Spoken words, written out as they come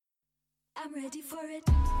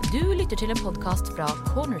Du lytter til en podcast fra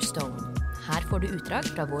Cornerstone. Her får du utdrag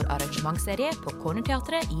fra vår arrangementsserie på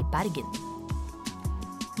Cornerteatret i Bergen.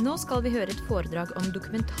 Nå skal vi høre et foredrag om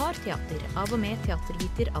dokumentarteater av og med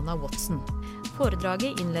teaterviter Anna Watson.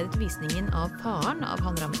 Foredraget innledet visningen av Faren av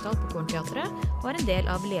Han Ramsdal på Cornerteatret og er en del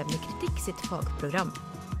av Levende Kritikk sitt fagprogram.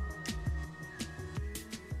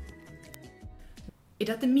 I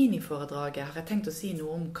dette miniforedraget har jeg tenkt å si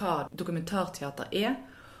noe om hva dokumentarteater er,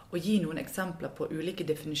 og gi noen eksempler på ulike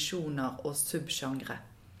definisjoner og subgenre.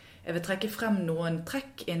 Jeg vil trekke frem noen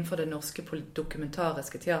trekk innenfor det norske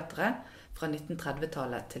dokumentariske teatret fra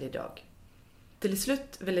 1930-tallet til i dag. Til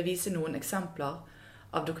slutt vil jeg vise noen eksempler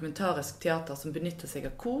av dokumentarisk teater som benytter seg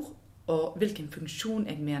av kor, og hvilken funksjon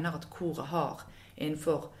jeg mener at koret har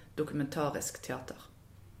innenfor dokumentarisk teater.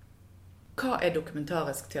 Hva er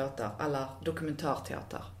dokumentarisk teater eller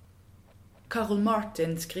dokumentarteater? Carol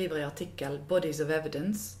Martin skriver i artikkel Bodies of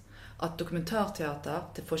Evidence at dokumentarteater,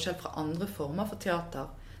 til forskjell fra andre former for teater,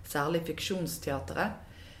 særlig fiksjonsteateret,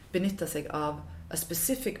 benytter seg av a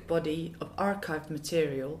specific body of archived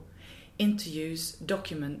material, interviews,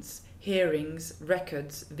 documents, hearings,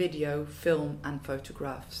 records, video, film and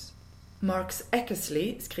photographs. Marx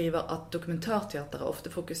Eckersley skriver at dokumentarteateret ofte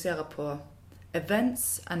fokuserer på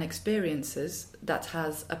events and experiences that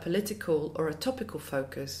has a political or a topical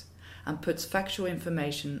focus and puts factual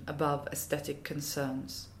information above aesthetic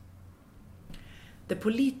concerns. Det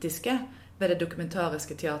politiske ved det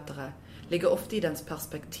dokumentariske teateret ligger ofte i dens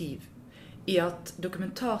perspektiv, i at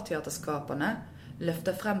dokumentarteaterskaperne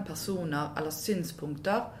løfter frem personer eller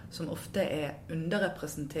synspunkter som ofte er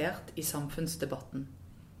underrepresentert i samfunnsdebatten.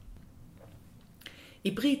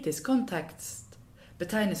 I britisk kontekst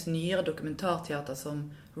betegnes nyere dokumentarteater som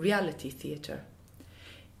reality theater.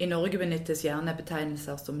 I Norge benyttes gjerne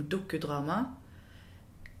betegnelser som dokudrama,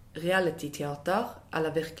 reality-teater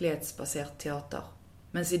eller virkelighetsbasert teater.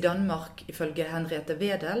 Mens i Danmark, ifølge Henriette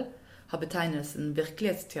Wedel, har betegnelsen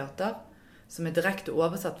virkelighetsteater, som er direkte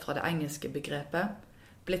oversatt fra det engelske begrepet,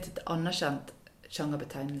 blitt et anerkjent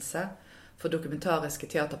sjangerbetegnelse for dokumentariske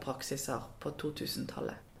teaterpraksiser på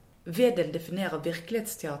 2000-tallet. Wedel definerer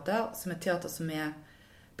virkelighetsteater som et teater som er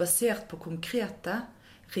basert på konkrete,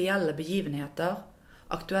 reelle begivenheter,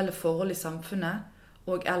 aktuelle forhold i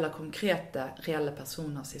samfunnet og eller konkrete, reelle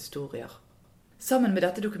personers historier. Sammen med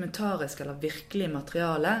dette dokumentariske eller virkelige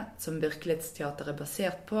materiale som virkelighetsteater er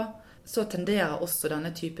basert på, så tenderer også denne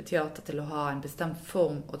type teater til å ha en bestemt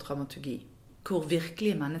form og dramaturgi, hvor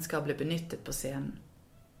virkelige mennesker blir benyttet på scenen.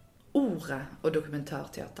 Ordet og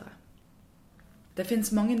dokumentarteateret. Det finnes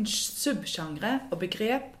mange subgenre og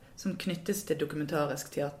begrep som knyttes til dokumentarisk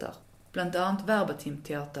teater, blant annet verbatim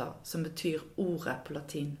teater, som betyr ordet på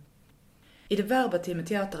latin. I det verbatime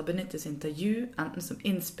teateret benyttes intervju enten som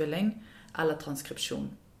innspilling eller transkripsjon,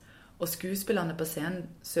 og skuespillerne på scenen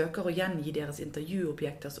søker å gjengi deres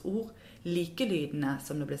intervjuobjekters ord likelydende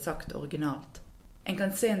som det ble sagt originalt. En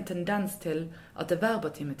kan se en tendens til at det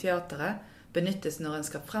verbatime teateret benyttes når en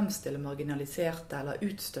skal fremstille marginaliserte eller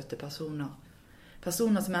utstøtte personer.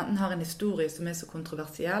 Personer som enten har en historie som er så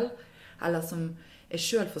kontroversiell, eller som er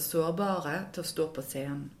selv for sårbare til å stå på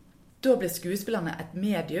scenen. Da blir skuespillerne et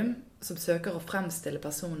medium som søker å fremstille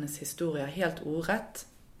personens historier helt ordrett,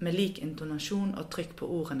 med lik intonasjon og trykk på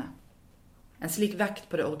ordene. En slik vekt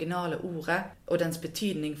på det originale ordet og dens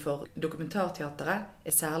betydning for dokumentarteateret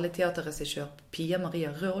er særlig teaterregissør Pia Maria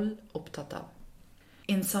Roll opptatt av.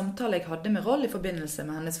 I en samtale jeg hadde med Roll i forbindelse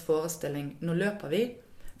med hennes forestilling Nå løper vi,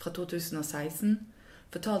 fra 2016,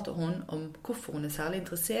 fortalte hun om hvorfor hun er særlig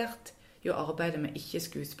interessert i å arbeide med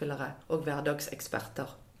ikke-skuespillere og hverdagseksperter.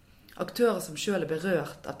 Aktører som selv er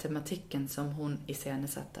berørt av tematikken som hun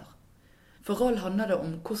iscenesetter. For Roll handler det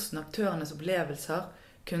om hvordan aktørenes opplevelser,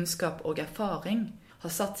 kunnskap og erfaring har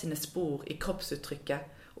satt sine spor i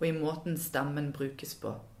kroppsuttrykket og i måten stemmen brukes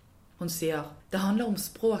på. Hun sier, det handler om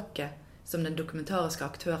språket som den dokumentariske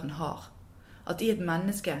aktøren har. At i et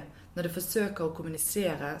menneske, når det forsøker å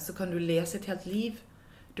kommunisere, så kan du lese et helt liv.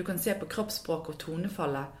 Du kan se på kroppsspråk og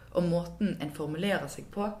tonefallet og måten en formulerer seg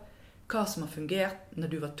på. Hva som har fungert når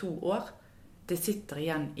du var 2 år, det sitter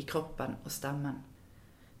igjen i kroppen og stemmen.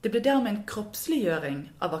 Det blir dermed en kroppsliggjøring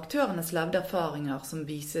av aktørenes levde erfaringer som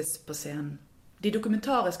vises på scenen. De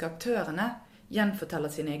dokumentariske aktørene gjenforteller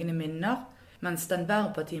sine egne minner, mens den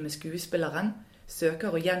verbatime skuespilleren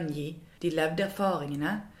søker å gjengi de levde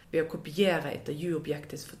erfaringene ved å kopiere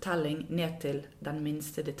intervjuobjektets fortelling ned til den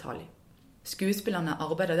minste detalj. Skuespillerne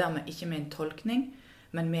arbeider dermed ikke med en tolkning,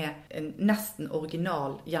 men med en nesten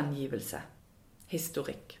original gjengivelse.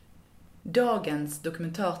 Historikk. Dagens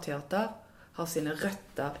dokumentarteater har sine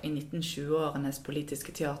røtter i 1920-årenes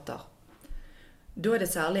politiske teater. Da er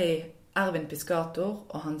det særlig Ervin Piscator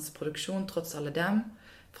og hans produksjon Trots alle dem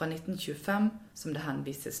fra 1925 som det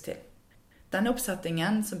henvises til. Denne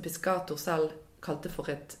oppsettingen, som Piscator selv kalte for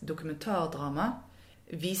et dokumentardrama,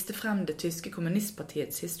 viste frem det tyske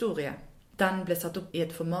kommunistpartiets historie. Den ble satt opp i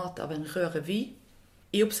et format av en rød revy.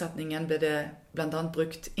 I oppsetningen ble det blant annet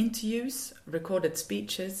brukt interviews, recorded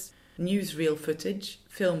speeches, newsreel footage,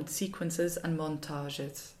 filmed sequences and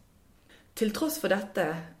montages. Til tross for dette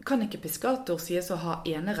kan ikke Piscator sies å ha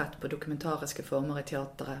enerett på dokumentariske former i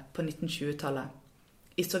teateret på 1920-tallet.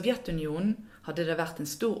 I Sovjetunionen hadde det vært en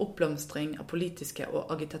stor oppblomstring av politiske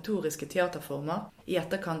og agitatoriske teaterformer i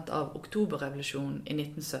etterkant av oktoberrevolusjonen i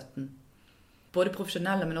 1917. Både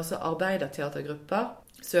profesjonelle, men også arbeiderteatergrupper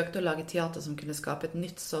søkte å lage teater som kunne skape et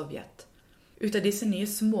nytt Sovjet. Ut av disse nye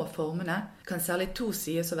små formene kan særlig to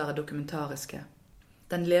sies å være dokumentariske.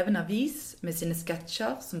 Den levende avis med sine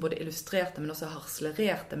sketsjer, som både illustrerte, men også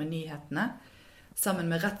harslererte med nyhetene,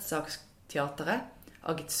 sammen med rettssaksteateret,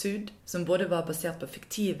 Agit Sud, som både var basert på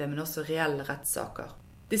fiktive, men også reelle rettssaker.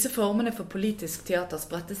 Disse formene for politisk teater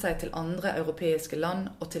spredte seg til andre europeiske land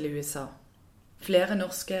og til USA. Flere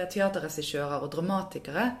norske teaterregissører og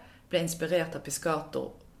dramatikere ble inspirert av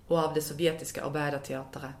Piscator og av det sovjetiske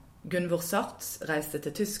arbeiderteateret. Gunvor Sarts reiste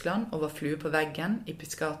til Tyskland og var flue på veggen i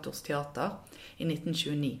Piscators teater i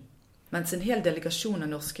 1929, mens en hel delegasjon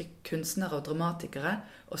av norske kunstnere og dramatikere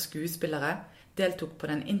og skuespillere deltok på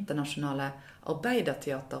den internasjonale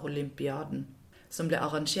arbeiderteaterolympiaden, som ble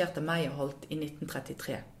arrangert av Meyerholt i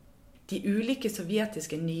 1933. De ulike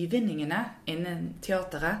sovjetiske nyvinningene innen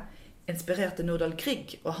teateret inspirerte Nordahl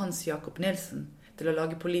Grieg og Hans Jakob Nielsen til å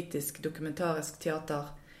lage politisk dokumentarisk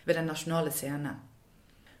teater ved den nasjonale scene.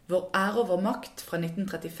 Vår ære og vår makt fra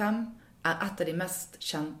 1935 er et av de mest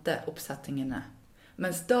kjente oppsettingene,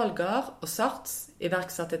 mens Dahlgard og Sarts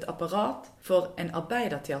iverksatte et apparat for en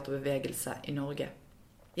arbeiderteaterbevegelse i Norge.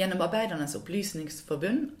 Gjennom Arbeidernes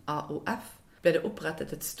opplysningsforbund, AOF, ble det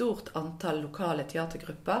opprettet et stort antall lokale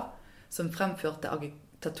teatergrupper som fremførte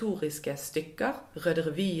agitatoriske stykker, røde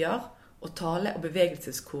revyer og tale- og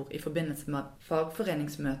bevegelseskor i forbindelse med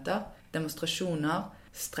fagforeningsmøter, demonstrasjoner,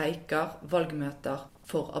 streiker, valgmøter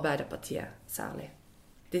for Arbeiderpartiet særlig.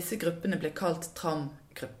 Disse gruppene ble kalt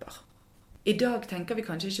tramgrupper. I dag tenker vi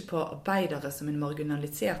kanskje ikke på arbeidere som en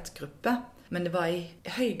marginalisert gruppe, men det var i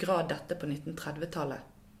høy grad dette på 1930-tallet.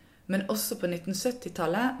 Men også på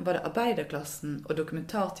 1970-tallet var det arbeiderklassen og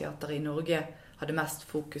dokumentarteateret i Norge hadde mest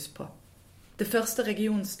fokus på. Det første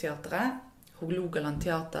regionsteateret, Hålogaland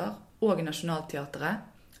Teater og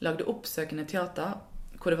Nationalteatret lagde oppsøkende teater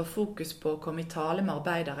hvor det var fokus på å komme i tale med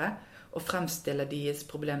arbeidere og fremstille deres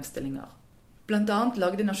problemstillinger. Blant annet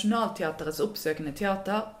lagde Nationalteaterets oppsøkende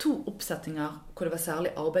teater 2 oppsettinger hvor det var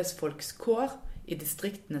særlig arbeidsfolks kår i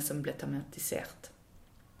distriktene som ble tematisert.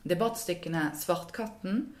 Debattstykkene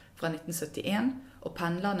Svartkatten fra 1971 og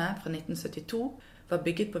Pendlerne fra 1972 var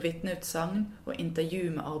bygget på vitneutsagn og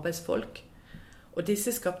intervju med arbeidsfolk, og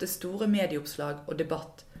disse skapte store medieoppslag og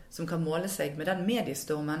debatt som kan måle seg med den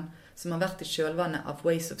mediestormen som har vært i kjølvannet av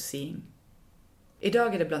Ways of Seeing. I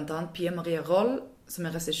dag er det blant annet Pia Maria Roll, som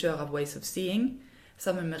er regissør av Ways of Seeing,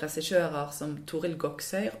 sammen med regissører som Toril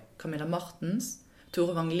Goksøyr, Camilla Martens,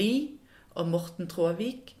 Tore Wang Lie og Morten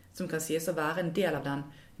Tråvik, som kan sies å være en del av den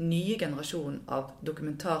nye generasjonen av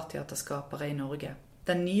dokumentarteaterskapere i Norge.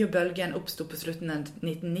 Den nye bølgen oppstod på slutten av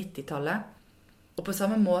 1990-tallet, og på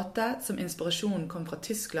samme måte som inspirasjonen kom fra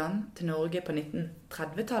Tyskland til Norge på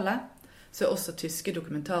 1930-tallet, så er også tyske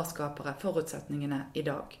dokumentarskapere forutsetningene i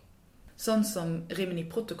dag. Sånn som Rimini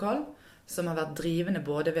Protokoll, som har vært drivende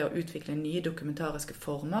både ved å utvikle nye dokumentariske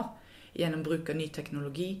former gjennom bruk av ny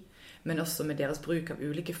teknologi, men også med deres bruk av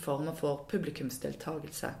ulike former for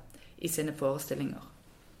publikumsdeltagelse i sine forestillinger.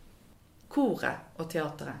 Koret og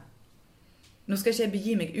teateret. Nå skal ikke jeg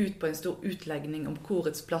begi meg ut på en stor utlegning om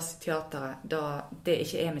korets plass i teateret, da det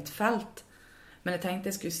ikke er mitt felt, men jeg tenkte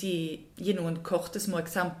jeg skulle gi noen korte små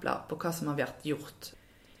eksempler på hva som har vært gjort.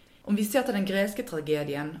 Om vi ser til den greske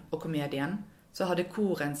tragedien og komedien, så hadde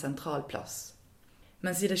koret en sentral plass.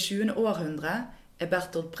 Mens i det 20. århundre er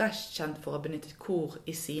Bertolt Brecht kjent for å benytte kor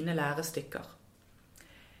i sine lærestykker.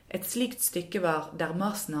 Et slikt stykke var Der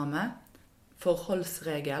Marsname,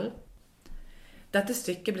 forholdsregel. Dette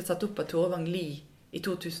stykket ble satt opp av Tore Wang Lie i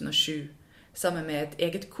 2007, sammen med et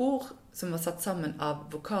eget kor som var satt sammen av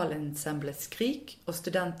vokalensemblet Skrik og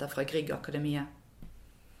studenter fra Grieg-akademiet.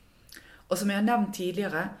 Og som jeg har nevnt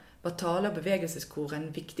tidligere, var tale- og bevegelseskoret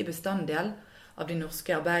en viktig bestanddel av de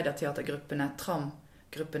norske arbeiderteatergruppene,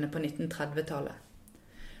 TRAM-gruppene på 1930-tallet.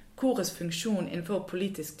 Korets funksjon innenfor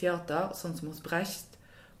politisk teater, sånn som hos Brecht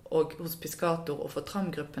og hos Piscator og for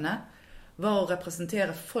TRAM-gruppene, var å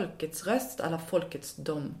representere folkets røst eller folkets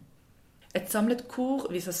dom. Et samlet kor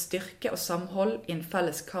viser styrke og samhold i en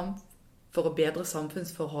felles kamp for å bedre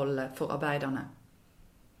samfunnsforholdene for arbeiderne.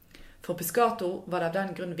 For Piscator var det av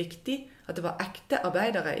den grunn viktig at det var ekte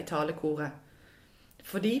arbeidere i talekoret,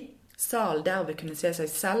 fordi salen derved kunne se seg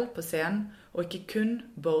selv på scenen, og ikke kun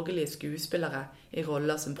borgerlige skuespillere i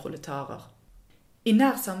roller som proletarer. I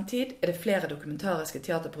nær samtid det flere dokumentariske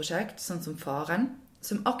teaterprosjekt, sånn som Faren,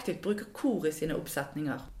 som aktivt bruker kor i sine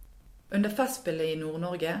oppsetninger. Under festspillet i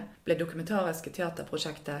Nord-Norge ble dokumentariske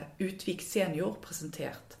teaterprosjektet Utvik Senior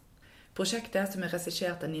presentert. Prosjektet, som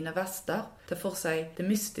regissert av Nina Wester, tar for seg det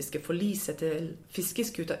mystiske forliset til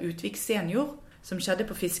fiskeskuta Utvik Senior, som skjedde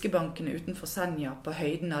på fiskebankene utenfor Senja på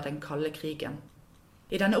høyden av den kalde krigen.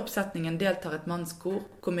 I denne oppsetningen deltar et mannskor,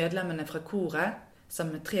 hvor medlemmene fra koret,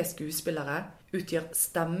 sammen med 3 skuespillere, utgjør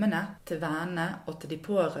stemmene til vennene og til de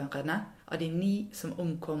pårørende av de 9 som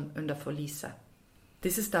omkom under forliset.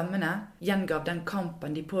 Disse stemmene gjengav den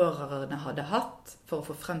kampen de pårørende hadde hatt for å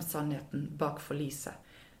få frem sannheten bak forliset.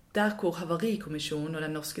 Der hvor Havarikommisjonen og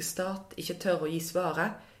den norske stat ikke tør å gi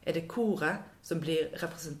svaret, det koret som blir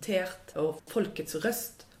representert av folkets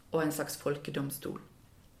røst og en slags folkedomstol.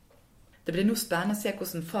 Det blir nå spennende å se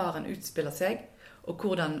hvordan Faren utspiller seg, og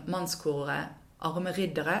hvordan mannskoret Arme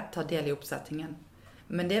Riddere tar del i oppsettingen.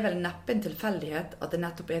 Men det vel neppe en tilfeldighet at det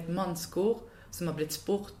nettopp et mannskor som har blitt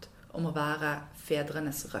spurt om å være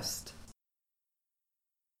fedrenes røst.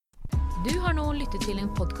 Du har nå lyttet til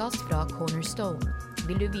en podcast fra Cornerstone.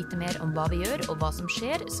 Vil du vite mer om hva vi gjør og hva som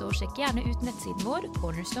skjer, så sjekk gjerne ut nettsiden vår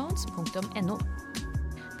cornerstones.no.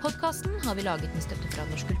 Podcasten har vi laget med støtte fra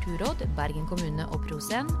Norsk Kulturråd, Bergen kommune og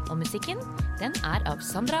ProScen, og musikken, den av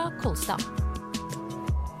Sandra Kolstad.